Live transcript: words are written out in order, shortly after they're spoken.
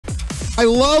I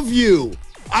love you.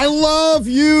 I love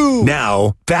you.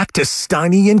 Now, back to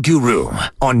Steiny and Guru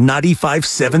on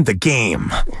 95.7 The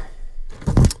Game.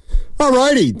 All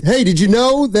righty. Hey, did you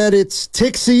know that it's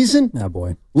tick season? Oh,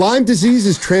 boy. Lyme disease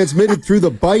is transmitted through the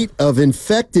bite of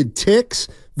infected ticks.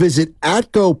 Visit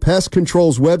ATGO Pest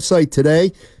Control's website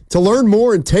today to learn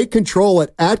more and take control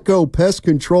at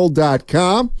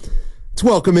atgopestcontrol.com. Let's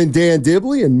welcome in Dan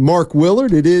Dibley and Mark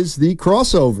Willard. It is the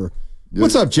crossover.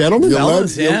 What's up, gentlemen?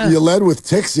 You led with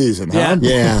tick season, huh?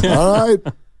 Yeah. All right.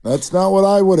 That's not what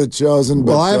I would have chosen.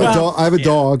 But, Well, I have a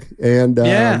dog, and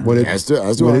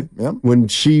when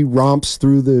she romps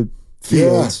through the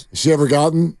fields. Has she ever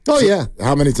gotten? Oh, yeah.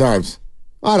 How many times?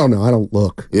 I don't know. I don't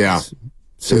look. Yeah.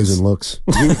 Susan looks.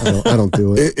 I don't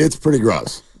do it. It's pretty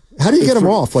gross. How do you get them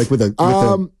off? Like with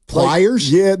the pliers?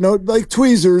 Like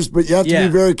tweezers, but you have to be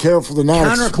very careful to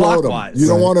not explode them. You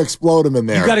don't want to explode them in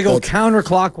there. You got to go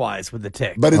counterclockwise with the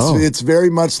tick. But it's very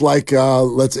much like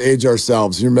let's age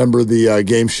ourselves. You remember the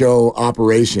game show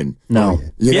Operation? No.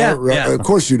 Of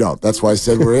course you don't. That's why I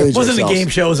said we're aging ourselves. It wasn't a game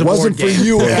show. It was a wasn't board for game.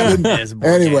 you, Evan.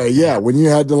 Anyway, when you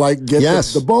had to get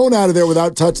the bone out of there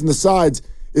without touching the sides.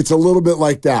 It's a little bit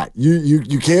like that. You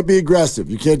can't be aggressive.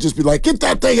 You can't just be like, get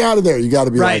that thing out of there. You got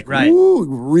to be ooh,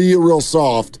 real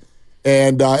soft,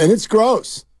 and it's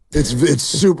gross. It's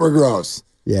super gross.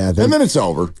 Yeah, and then it's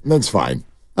over. And then it's fine.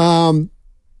 So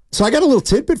I got a little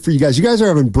tidbit for you guys. You guys are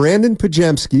having Brandon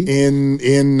Pajemski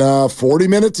in 40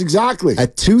 minutes exactly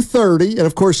at 2:30, and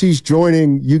of course he's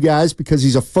joining you guys because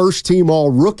he's a first-team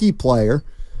All-Rookie player,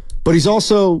 but he's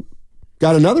also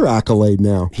got another accolade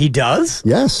now. He does?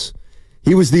 Yes.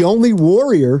 He was the only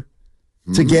Warrior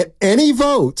to get any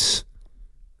votes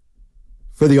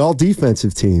for the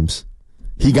all-defensive teams.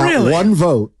 He got one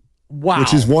vote. Wow.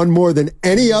 Which is one more than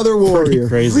any other Warrior.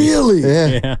 Crazy. Really?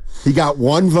 Yeah. He got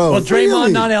one vote. Well,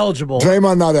 Draymond not eligible.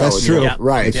 Draymond not eligible. That's true. Yeah.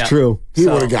 Right. It's true. He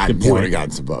would have gotten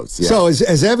some votes. Yeah. So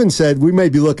as Evan said, we may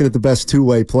be looking at the best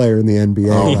two-way player in the NBA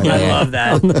right now. I love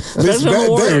that. Best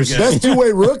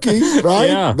two-way rookie, right?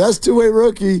 Yeah. Best two-way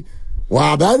rookie.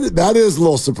 Wow, that is a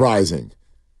little surprising.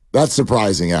 That's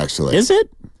surprising, actually. Is it?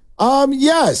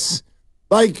 Yes.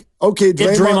 Like, okay,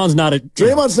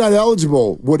 Draymond's not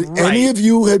eligible. Would any of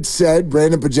you have said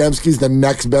Brandon Pajemski's the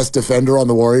next best defender on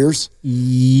the Warriors?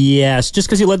 Yes, just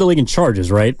because he led the league in charges,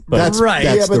 right? But That's right.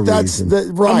 That's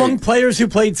right. Among players who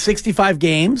played 65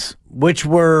 games, which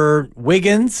were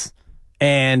Wiggins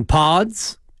and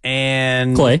Pods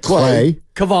and Clay,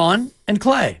 Kevon, and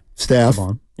Clay. Steph.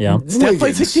 Yeah. Steph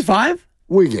played 65?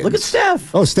 Wiggins. Look at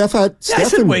Steph. Oh, Steph had... I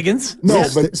said Wiggins. No,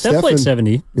 but Steph played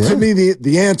 70. To me,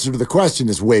 the answer to the question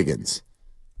is Wiggins.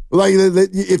 Like,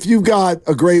 if you've got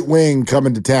a great wing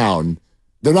coming to town,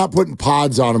 they're not putting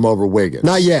Pods on him over Wiggins.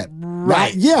 Not yet.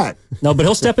 Not yet. No, but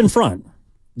he'll step in front.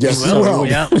 Yes, he will.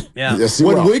 Yeah. Yes, he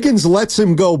When will. Wiggins lets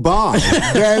him go by.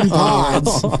 Then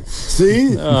Pods.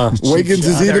 See? Wiggins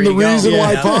is even the reason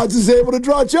why Pods is able to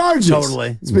draw charges.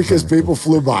 Totally. It's because people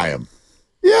flew by him.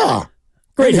 Yeah.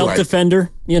 Great help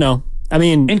defender, I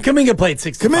mean, and Kuminga played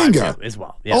 65 too, as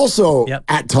well. Yeah. Also,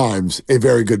 at times, a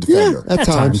very good defender. At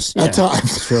times. At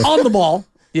times. On the ball.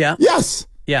 Yeah. Yes.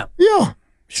 Yeah. Yeah.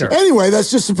 Sure. Anyway, that's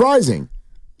just surprising.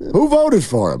 Who voted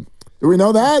for him? Do we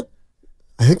know that?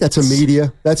 I think that's a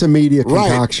media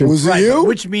concoction. Was it you?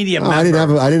 Which media member? I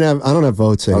don't have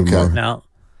votes anymore. Okay. No.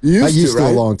 You I used to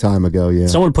right? a long time ago, yeah.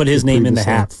 someone put his name in the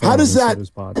hat. How does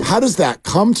that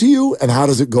come to you, and how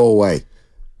does it go away?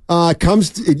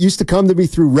 It used to come to me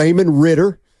through Raymond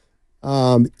Ritter.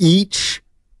 Each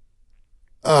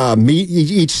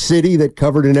city that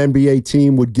covered an NBA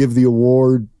team would give the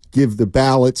award, give the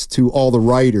ballots to all the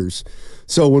writers.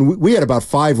 So when we had about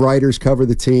 5 writers cover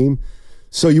the team,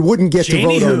 so you wouldn't get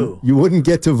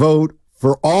to vote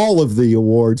for all of the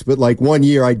awards, but like one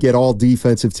year I'd get all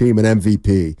defensive team and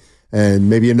MVP, and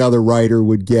maybe another writer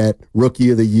would get rookie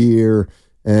of the year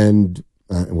and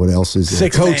what else is there?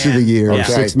 Coach of the year, or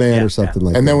sixth man, or something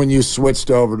like that. And then when you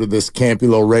switched over to this Campy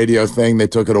Low radio thing, they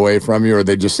took it away from you, or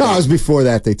they just... No, it was before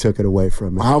that they took it away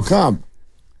from me. How come?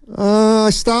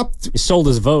 I stopped... He sold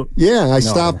his vote. Yeah, I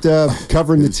stopped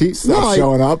covering the team. Stopped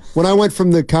showing up? When I went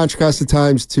from the Contra Costa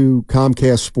Times to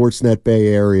Comcast Sportsnet Bay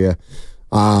Area,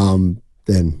 then,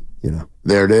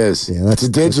 There it is. Yeah, that's a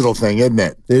digital thing, isn't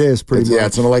it? It is pretty much. Yeah,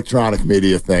 it's an electronic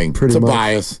media thing. Pretty it's much. a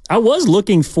bias. I was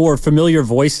looking for familiar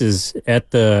voices at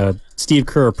the Steve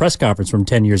Kerr press conference from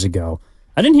 10 years ago.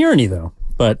 I didn't hear any, though.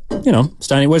 But,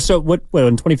 Steiny, so what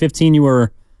in 2015 you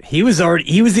were... He was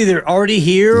either already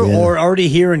here or already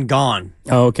here and gone.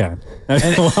 Oh, okay.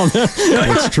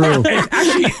 It's true.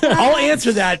 Actually, I'll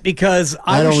answer that because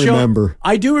I don't remember.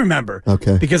 I do remember.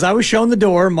 Okay. Because I was shown the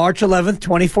door March 11th,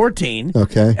 2014.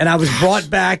 Okay. And I was brought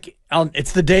back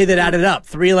It's the day that added up.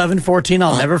 3/11/14.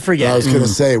 I'll never forget. I was going to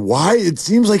say, why? It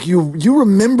seems like you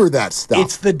remember that stuff.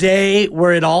 It's the day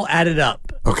where it all added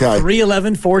up. Okay.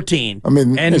 3/11/14. I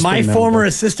mean, and my former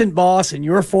assistant boss and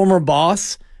your former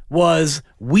boss was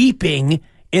weeping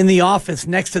in the office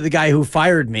next to the guy who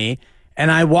fired me.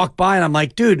 And I walked by and I'm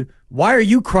like, dude, why are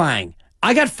you crying?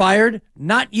 I got fired,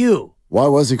 not you. Why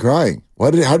was he crying?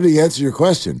 How did he answer your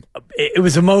question? It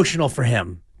was emotional for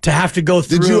him to have to go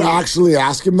through. Did you actually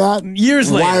ask him that?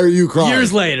 Years later. Why are you crying?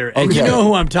 Years later. And you know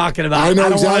who I'm talking about. I know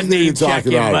don't exactly want to name check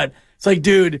him, but it's like,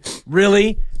 dude,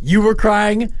 really? You were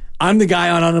crying? I'm the guy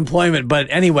on unemployment. But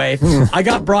anyway, I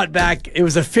got brought back. It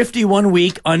was a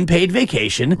 51-week unpaid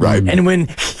vacation. Right. And when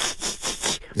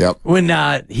Yep.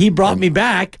 he brought me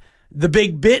back, the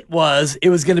big bit was it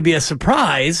was going to be a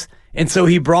surprise. And so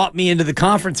he brought me into the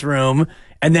conference room,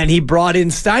 and then he brought in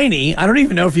Steiny. I don't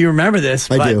even know if you remember this.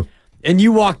 I do. And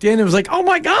you walked in, and it was like, oh,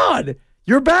 my God,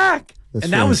 you're back.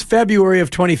 That was February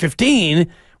of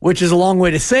 2015, which is a long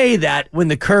way to say that when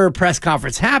the Kerr press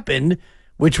conference happened,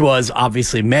 which was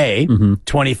obviously May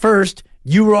 21st,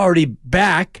 you were already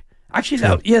back. Actually,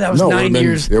 that was 9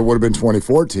 years. It would have been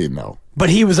 2014, though. But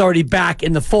he was already back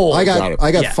in the fold. I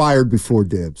got fired before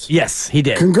Dibs. Yes, he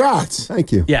did. Congrats.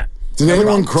 Thank you. Yeah. Did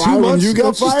anyone cry when you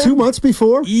got fired? Just 2 months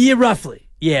before? Yeah, roughly.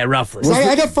 Yeah, roughly. So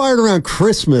I got fired around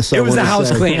Christmas. It was a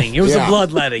house cleaning. It was a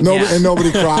bloodletting. And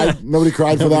nobody cried. Nobody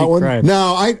cried for that one.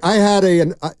 No, I had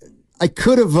I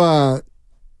could have.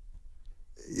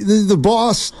 The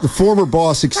boss, the former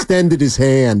boss, extended his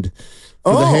hand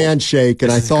for the handshake,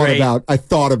 and I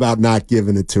thought about not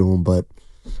giving it to him, but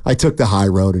I took the high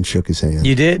road and shook his hand.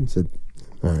 You did? Said,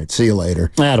 all right, see you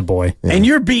later. Attaboy. Yeah. And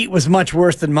your beat was much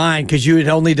worse than mine because you had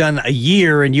only done a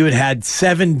year and you had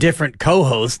 7 different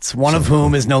co-hosts, one of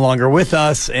whom is no longer with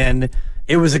us, and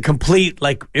it was a complete,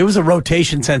 it was a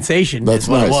rotation sensation. That's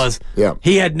what nice. it was. Yeah.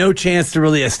 He had no chance to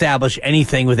really establish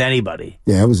anything with anybody.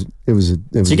 Yeah, it was. So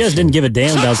you guys didn't give a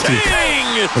damn about Steve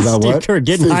Kerr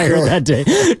getting hired that day.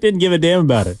 Didn't give a damn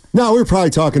about it. No, we were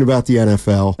probably talking about the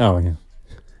NFL. Oh, yeah.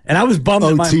 And I was bummed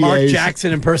that my OTAs. Mark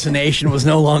Jackson impersonation was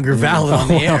no longer valid on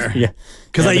the air. Yeah.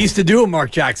 Because I used to do a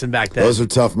Mark Jackson back then. Those are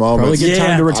tough moments. Probably good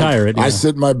time to retire it. I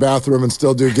sit in my bathroom and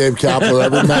still do Gabe Kapler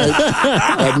every night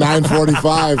at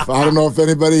 9:45. I don't know if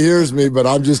anybody hears me, but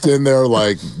I'm just in there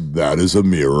like, that is a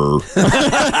mirror.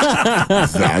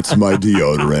 That's my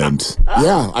deodorant.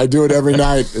 Yeah, I do it every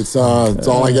night. It's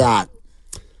all I got.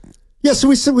 Yeah, so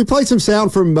we played some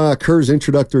sound from Kerr's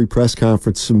introductory press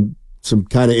conference, some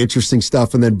kind of interesting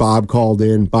stuff, and then Bob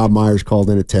Myers called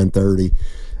in at 10:30,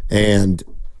 and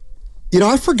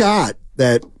I forgot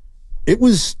that it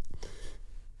was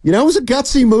a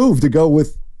gutsy move to go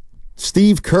with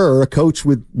Steve Kerr, a coach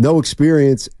with no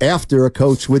experience, after a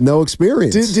coach with no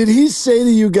experience. Did he say to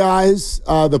you guys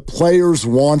the players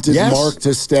wanted Mark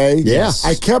to stay? Yes.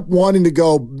 I kept wanting to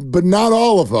go, but not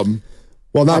all of them.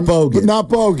 Well, not Bogut. But not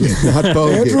Bogut. Not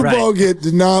Bogut. Andrew Bogut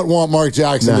did not want Mark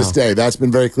Jackson to stay. That's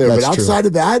been very clear. That's but outside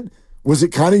of that, was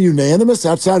it kind of unanimous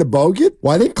outside of Bogut?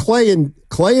 Well, I think Clay and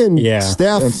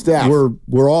Steph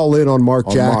were all in on Mark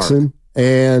Jackson.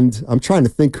 And I'm trying to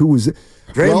think who was it.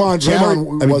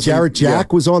 Jarrett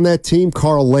Jack was on that team.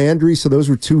 Carl Landry. So those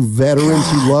were 2 veterans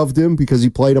who loved him because he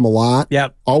played him a lot.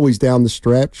 Yep. Always down the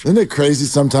stretch. Isn't it crazy?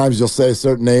 Sometimes you'll say a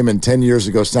certain name and 10 years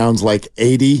ago sounds like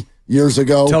 80 years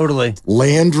ago. Totally.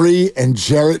 Landry and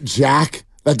Jarrett Jack.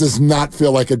 That does not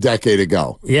feel like a decade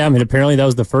ago. Yeah, I mean, apparently that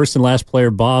was the first and last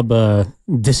player Bob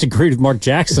disagreed with Mark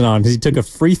Jackson on because he took a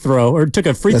free throw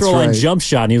line jump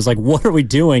shot, and he was like, what are we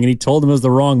doing? And he told him it was the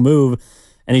wrong move,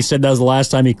 and he said that was the last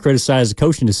time he criticized a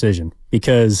coaching decision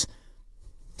because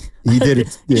he did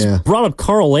it. He just brought up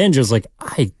Carl Landry. I was like,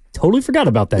 I totally forgot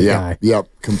about that guy. Yep,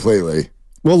 completely.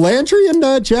 Well, Landry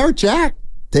and Jarrett Jack,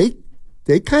 they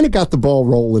kind of got the ball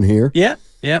rolling here. Yeah,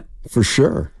 yep. For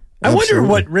sure. I wonder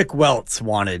what Rick Welts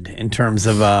wanted in terms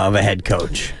of a head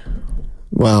coach.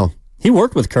 Well, he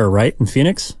worked with Kerr, right, in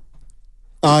Phoenix?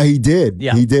 He did.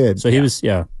 Yeah. He did. So he was,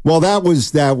 Well, that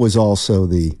was also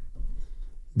the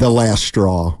last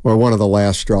straw, or one of the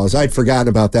last straws. I'd forgotten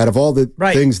about that. Of all the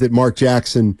things that Mark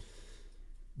Jackson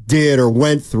did or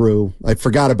went through, I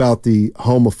forgot about the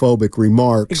homophobic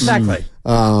remarks.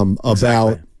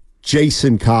 About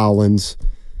Jason Collins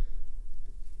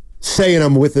saying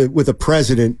I'm with a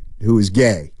president who is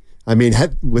gay. I mean,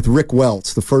 with Rick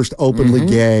Welts, the first openly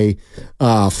gay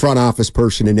front office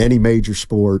person in any major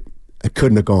sport, it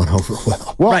couldn't have gone over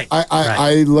well. Well,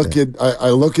 I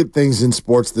look at things in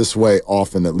sports this way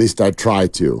often. At least I try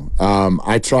to.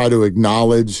 I try to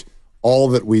acknowledge all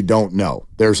that we don't know.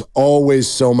 There's always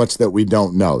so much that we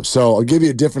don't know. So I'll give you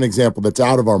a different example that's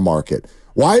out of our market.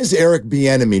 Why has Eric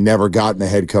Bieniemy never gotten a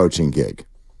head coaching gig?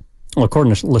 Well,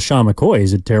 according to LaShawn McCoy,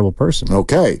 he's a terrible person.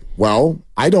 Okay. Well,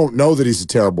 I don't know that he's a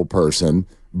terrible person,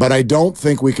 but I don't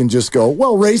think we can just go,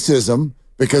 well, racism,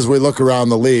 because we look around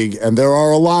the league and there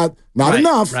are a lot, not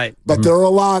enough, but there are a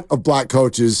lot of black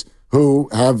coaches who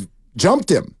have jumped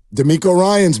him. DeMeco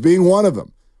Ryans being one of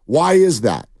them. Why is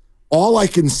that? All I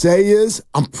can say is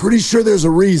I'm pretty sure there's a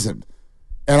reason.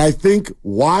 And I think,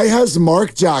 why has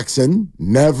Mark Jackson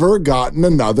never gotten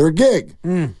another gig?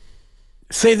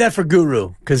 Save that for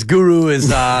Guru, because Guru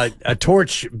is a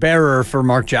torch bearer for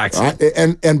Mark Jackson.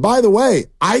 And by the way,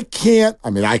 I can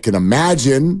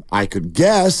imagine, I could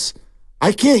guess,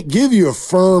 I can't give you a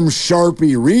firm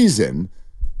Sharpie reason,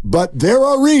 but there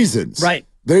are reasons. Right.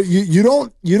 You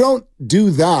don't do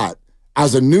that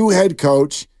as a new head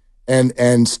coach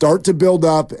and start to build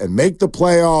up and make the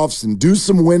playoffs and do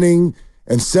some winning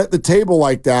and set the table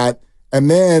like that,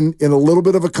 and then in a little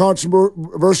bit of a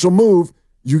controversial move,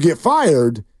 you get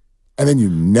fired, and then you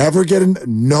never get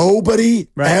nobody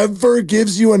ever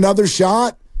gives you another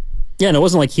shot. Yeah, and it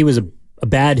wasn't like he was a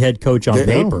bad head coach on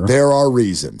paper. There are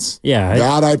reasons. Yeah.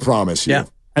 That I promise you. Yeah.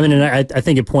 I mean, and I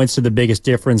think it points to the biggest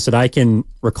difference that I can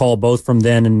recall both from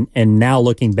then and now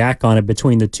looking back on it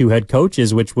between the two head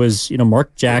coaches, which was,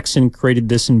 Mark Jackson created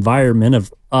this environment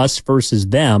of us versus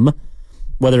them,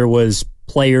 whether it was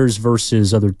players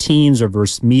versus other teams or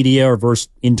versus media or versus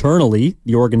internally,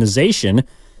 the organization.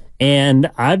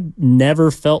 And I've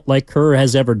never felt like Kerr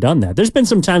has ever done that. There's been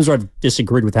some times where I've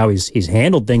disagreed with how he's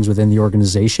handled things within the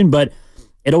organization, but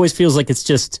it always feels like it's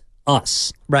just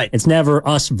us. Right. It's never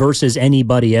us versus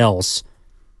anybody else.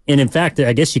 And in fact,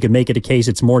 I guess you could make it a case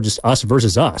it's more just us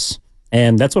versus us.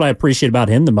 And that's what I appreciate about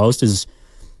him the most is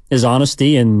his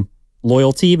honesty and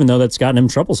loyalty, even though that's gotten him in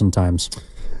trouble sometimes.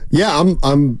 Yeah,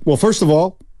 well, first of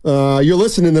all, you're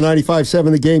listening to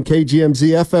 95.7 The Game,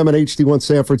 KGMZ FM and HD1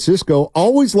 San Francisco.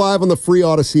 Always live on the free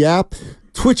Odyssey app,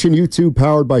 Twitch and YouTube,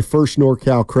 powered by First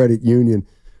NorCal Credit Union.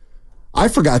 I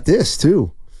forgot this,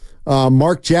 too.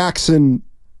 Mark Jackson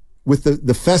with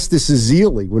the Festus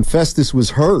Ezeli, when Festus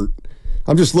was hurt.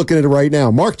 I'm just looking at it right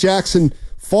now. Mark Jackson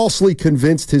falsely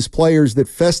convinced his players that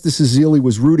Festus Ezeli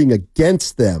was rooting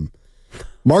against them.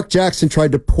 Mark Jackson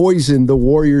tried to poison the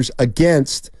Warriors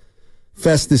against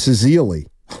Festus Ezeli.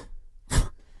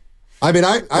 I mean,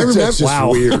 I remember. That's just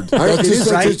weird.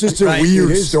 It's just a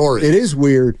weird story. It is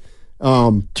weird.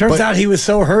 Turns out he was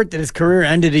so hurt that his career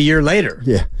ended a year later.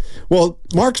 Yeah. Well,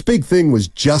 Mark's big thing was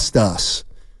just us.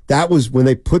 That was when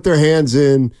they put their hands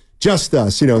in, just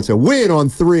us. It's a win on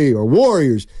 3 or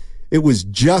Warriors. It was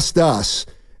just us.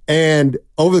 And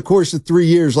over the course of 3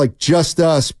 years, just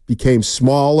us became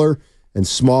smaller and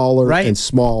smaller and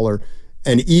smaller.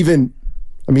 And even,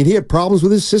 he had problems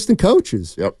with his assistant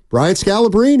coaches. Yep. Brian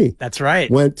Scalabrine. That's right.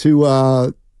 Went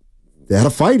to, they had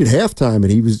a fight at halftime,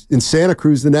 and he was in Santa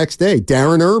Cruz the next day.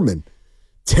 Darren Ehrman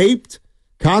taped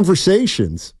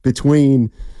conversations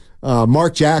between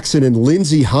Mark Jackson and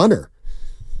Lindsey Hunter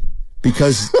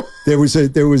because there was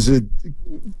a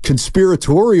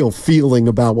conspiratorial feeling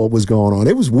about what was going on.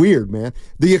 It was weird, man.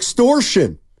 The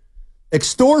extortion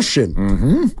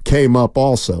came up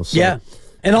also. So. Yeah.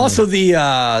 And also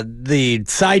the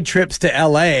side trips to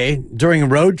L.A. during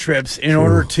road trips in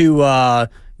order to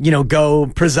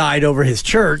go preside over his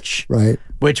church. Right.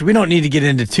 Which we don't need to get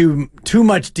into too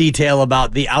much detail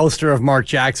about the ouster of Mark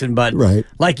Jackson, but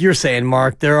like you're saying,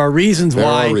 Mark, there are reasons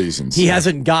why he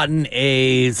hasn't gotten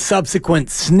a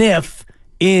subsequent sniff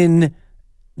in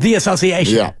the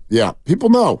association. Yeah.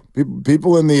 People know.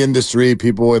 People in the industry,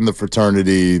 people in the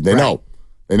fraternity, they know.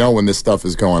 They know when this stuff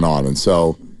is going on. And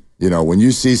so, when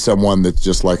you see someone that's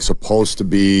just supposed to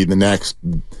be the next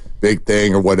big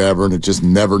thing or whatever, and it just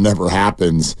never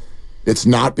happens, it's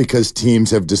not because teams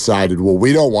have decided, well,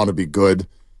 we don't want to be good,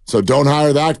 so don't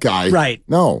hire that guy. Right.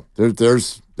 No,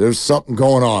 there's something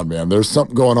going on, man. There's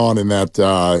something going on in that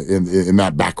in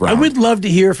that background. I would love to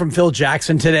hear from Phil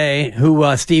Jackson today,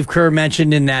 who Steve Kerr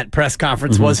mentioned in that press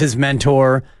conference was his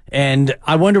mentor, and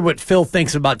I wonder what Phil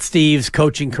thinks about Steve's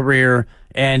coaching career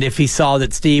and if he saw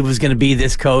that Steve was going to be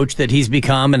this coach that he's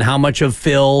become and how much of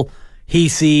Phil he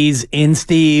sees in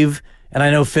Steve. And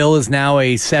I know Phil is now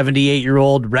a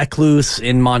 78-year-old recluse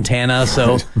in Montana,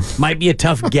 so might be a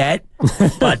tough get.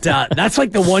 But that's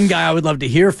the one guy I would love to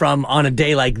hear from on a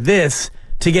day like this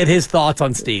to get his thoughts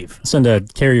on Steve. Send a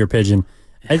carrier pigeon.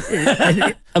 Send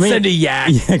a yak.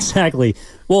 Yeah, exactly.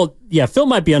 Well, yeah, Phil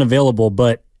might be unavailable,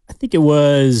 but I think it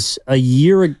was a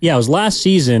year. Yeah, it was last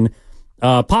season.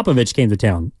 Popovich came to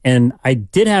town, and I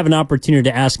did have an opportunity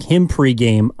to ask him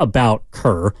pregame about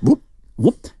Kerr.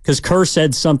 Because Kerr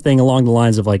said something along the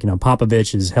lines of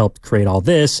Popovich has helped create all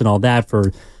this and all that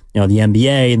for the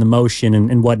NBA and the motion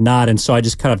and whatnot. And so I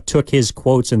just kind of took his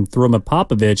quotes and threw them at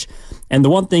Popovich. And the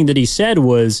one thing that he said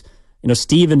was,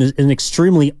 Steve is an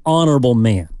extremely honorable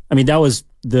man. I mean, that was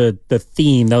the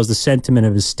theme, that was the sentiment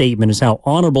of his statement, is how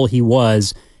honorable he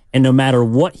was. And no matter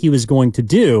what he was going to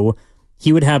do,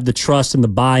 he would have the trust and the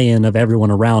buy-in of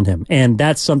everyone around him. And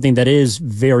that's something that is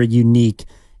very unique.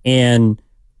 And,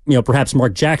 perhaps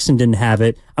Mark Jackson didn't have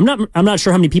it. I'm not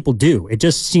sure how many people do. It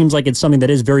just seems like it's something that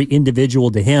is very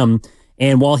individual to him.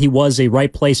 And while he was a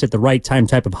right place at the right time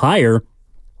type of hire,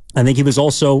 I think he was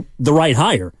also the right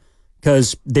hire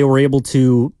because they were able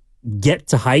to get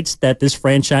to heights that this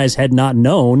franchise had not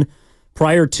known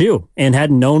prior to and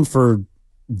hadn't known for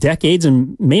decades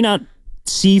and may not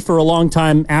see for a long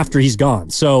time after he's gone.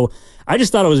 So I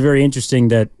just thought it was very interesting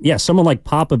that, someone like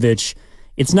Popovich,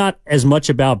 it's not as much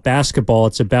about basketball.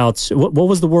 It's about, what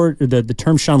was the word, the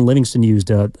term Sean Livingston used,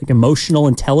 like emotional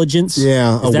intelligence?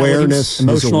 Yeah, awareness.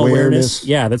 Emotional awareness.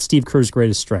 Yeah, that's Steve Kerr's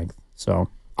greatest strength. So,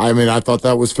 I mean, I thought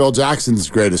that was Phil Jackson's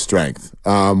greatest strength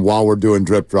while we're doing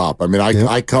drip drop. I mean,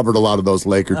 I covered a lot of those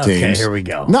Laker teams. Okay, here we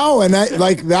go. No, and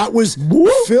that was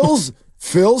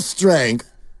Phil's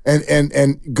strength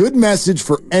and good message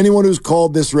for anyone who's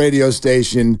called this radio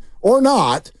station or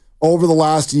not over the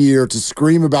last year to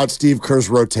scream about Steve Kerr's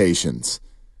rotations.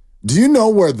 Do you know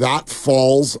where that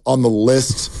falls on the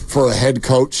list for a head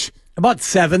coach? About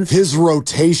 7th. His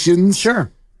rotations?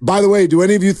 Sure. By the way, do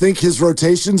any of you think his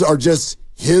rotations are just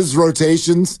his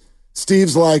rotations?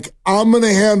 Steve's like, I'm going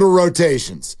to handle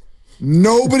rotations.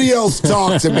 Nobody else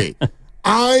talk to me.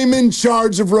 I'm in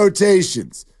charge of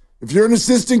rotations. If you're an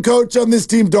assistant coach on this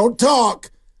team, don't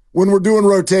talk when we're doing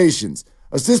rotations.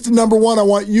 Assistant number 1, I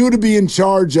want you to be in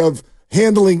charge of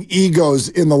handling egos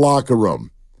in the locker room.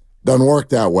 Doesn't work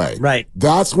that way. Right.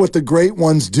 That's what the great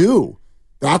ones do.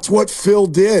 That's what Phil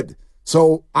did.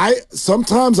 So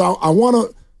sometimes I want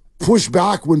to push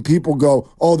back when people go,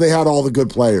 oh, they had all the good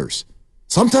players.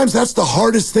 Sometimes that's the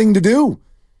hardest thing to do.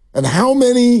 And how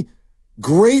many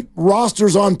great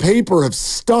rosters on paper have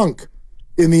stunk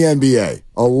in the NBA?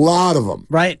 A lot of them.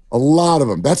 Right. A lot of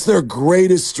them. That's their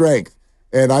greatest strength.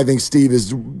 And I think Steve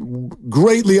is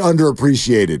greatly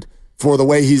underappreciated for the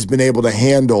way he's been able to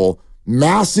handle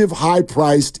massive,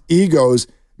 high-priced egos,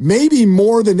 maybe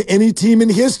more than any team in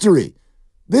history.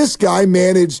 This guy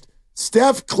managed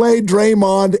Steph, Clay,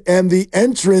 Draymond, and the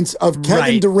entrance of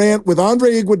Kevin Durant with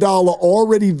Andre Iguodala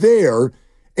already there,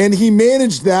 and he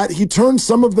managed that. He turned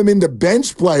some of them into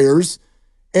bench players,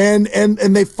 and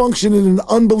they function at an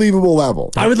unbelievable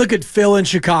level. I would look at Phil in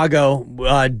Chicago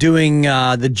doing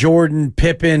the Jordan,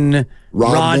 Pippen,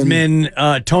 Rodman,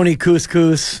 Tony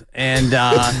Couscous, and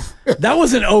that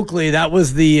wasn't Oakley. That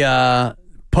was the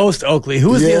post-Oakley. Who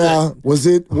was the other? Was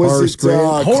it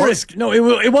Horace? No,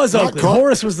 it was Oakley.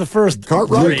 Horace was the first.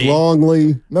 Cartwright. Three.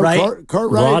 Longley. No, right?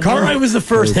 Cartwright. Cartwright was the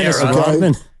first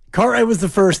era. Cartwright was the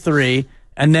first 3,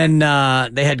 and then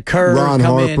they had Kerr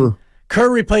come in. Kerr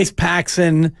replaced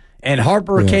Paxson, and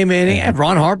Harper came in. And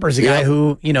Ron Harper's a guy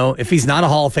who, if he's not a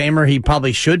Hall of Famer, he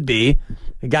probably should be.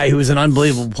 A guy who is an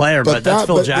unbelievable player, but that's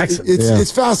Phil Jackson.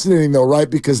 It's fascinating, though, right?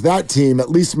 Because that team, at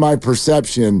least my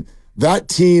perception, that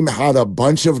team had a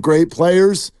bunch of great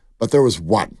players, but there was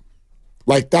one.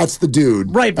 Like, that's the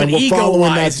dude. Right, but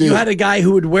ego-wise, you had a guy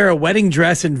who would wear a wedding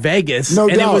dress in Vegas,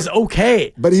 and it was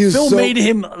okay. But Phil made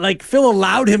him, Phil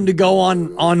allowed him to go on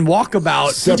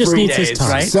walkabout. He just needs his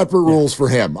time. Right? Separate rules for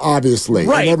him, obviously.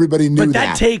 Right. And everybody knew that. But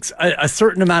that takes a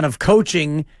certain amount of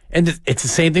coaching, and it's the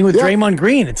same thing with Draymond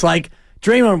Green. It's like,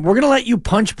 Draymond, we're going to let you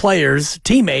punch players,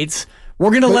 teammates. We're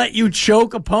going to let you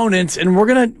choke opponents, and we're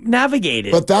going to navigate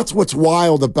it. But that's what's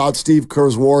wild about Steve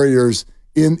Kerr's Warriors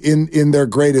in their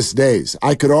greatest days.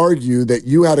 I could argue that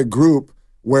you had a group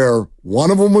where one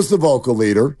of them was the vocal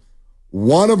leader,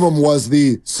 one of them was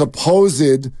the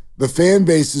fan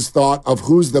base's thought of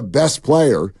who's the best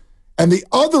player, and the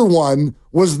other one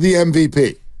was the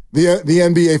MVP, the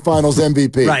NBA Finals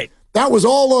MVP. Right. That was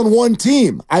all on one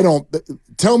team.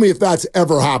 Tell me if that's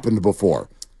ever happened before,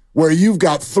 where you've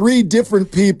got 3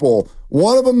 different people.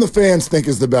 One of them the fans think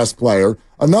is the best player.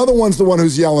 Another one's the one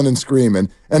who's yelling and screaming.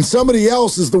 And somebody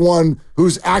else is the one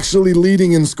who's actually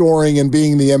leading in scoring and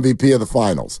being the MVP of the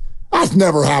finals. That's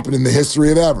never happened in the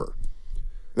history of ever.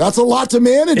 That's a lot to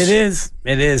manage. It is,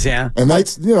 yeah. And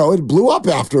that's, it blew up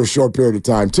after a short period of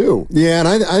time, too. Yeah, and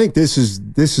I think this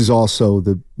is also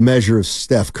the measure of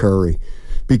Steph Curry,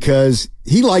 because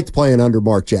he liked playing under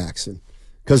Mark Jackson,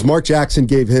 because Mark Jackson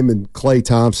gave him and Klay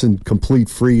Thompson complete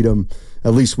freedom,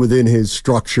 at least within his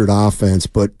structured offense.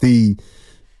 But he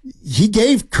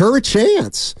gave Kerr a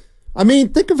chance. I mean,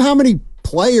 think of how many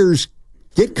players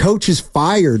get coaches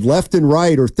fired left and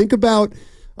right, or think about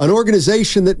an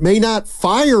organization that may not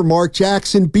fire Mark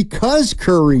Jackson because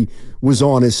Curry was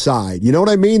on his side. You know what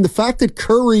I mean? The fact that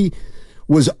Curry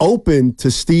was open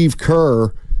to Steve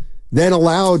Kerr then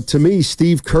allowed, to me,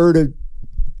 Steve Kerr to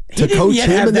coach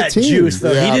him and the team. Juice,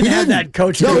 though. Yeah. He didn't have that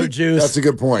coach juice. That's a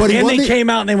good point. But they came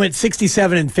out and they went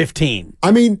 67-15.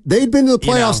 I mean, they'd been to the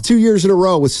playoffs 2 years in a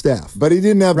row with Steph. But he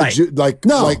didn't have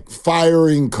like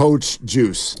firing coach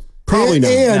juice. Probably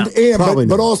not.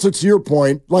 But also to your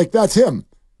point, like that's him.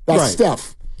 That's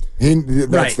Steph.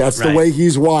 That's the way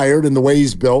he's wired and the way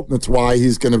he's built. And that's why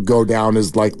he's going to go down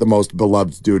as like the most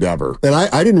beloved dude ever. And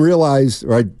I didn't realize,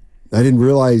 or I didn't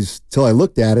realize till I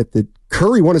looked at it, that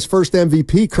Curry won his first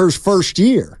MVP Kerr's first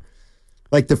year.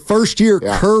 Like the first year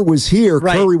Kerr was here,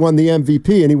 Curry won the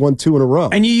MVP, and he won 2 in a row.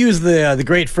 And you used the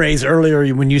great phrase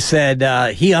earlier when you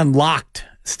said he unlocked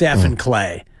Steph and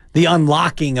Clay, the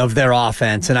unlocking of their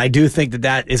offense. And I do think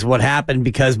that is what happened,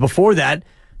 because before that,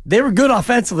 they were good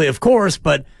offensively, of course,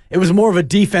 but it was more of a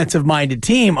defensive-minded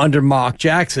team under Mark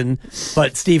Jackson.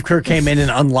 But Steve Kerr came in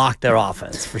and unlocked their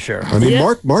offense for sure. I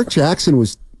mean, Mark Jackson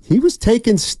was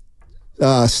taking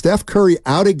Steph Curry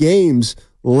out of games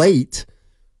late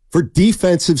for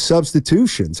defensive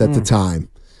substitutions at the time.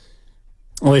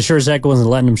 Well, he sure as heck wasn't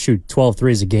letting him shoot 12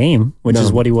 threes a game, which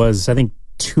is what he was, I think,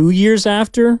 2 years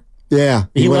after. Yeah,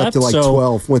 he went up to like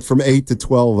 12, went from 8 to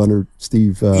 12 under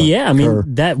Steve Kerr.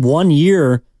 That 1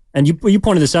 year, and you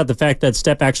pointed this out, the fact that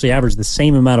Steph actually averaged the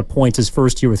same amount of points his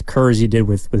first year with Kerr as he did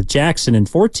with Jackson in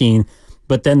 14,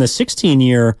 but then the 16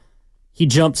 year, he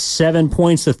jumped 7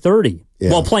 points to 30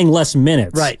 while playing less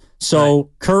minutes. Right. So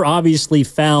Kerr obviously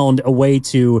found a way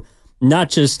to not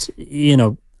just,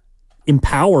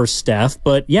 empower Steph,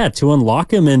 but to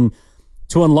unlock him and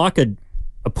to unlock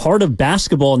a part of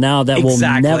basketball now that will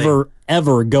never,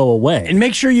 ever go away. And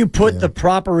make sure you put the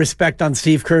proper respect on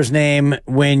Steve Kerr's name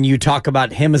when you talk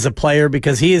about him as a player,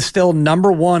 because he is still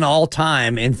number 1 all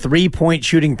time in 3-point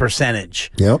shooting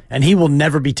percentage. Yep. And he will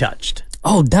never be touched.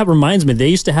 Oh, that reminds me. They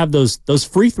used to have those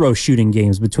free throw shooting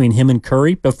games between him and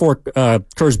Curry before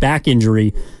Kerr's back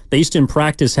injury. They used to in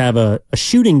practice have a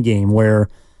shooting game where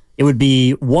it would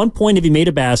be 1 point if you made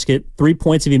a basket, 3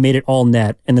 points if you made it all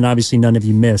net, and then obviously none of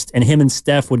you missed. And him and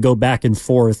Steph would go back and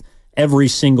forth every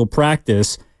single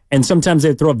practice. And sometimes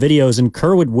they'd throw up videos and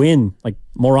Kerr would win, like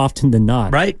more often than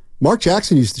not. Right. Mark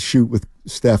Jackson used to shoot with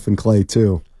Steph and Clay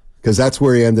too, because that's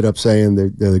where he ended up saying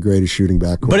they're the greatest shooting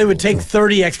backcourt. But it would take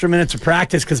 30 extra minutes of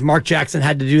practice because Mark Jackson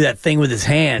had to do that thing with his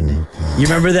hand. You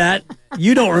remember that?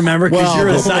 You don't remember because you're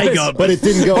a psycho. But it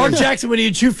didn't go. Mark Jackson, when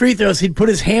he'd shoot free throws, he'd put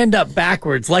his hand up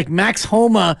backwards, like Max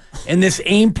Homa in this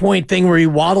aim point thing where he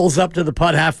waddles up to the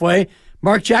putt halfway.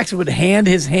 Mark Jackson would hand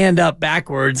his hand up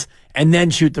backwards and then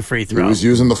shoot the free throw. He was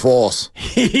using the false.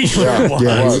 He sure was.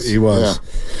 Yeah, he was.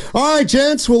 Yeah. All right,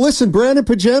 gents. Well, listen, Brandon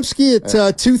Pajemski at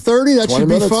 2:30. That should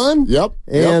be fun. Yep.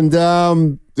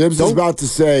 And Dibs is about to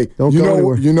say, you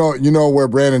know where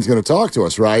Brandon's going to talk to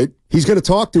us, right? He's going to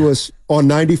talk to us on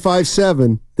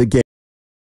 95.7 The Game.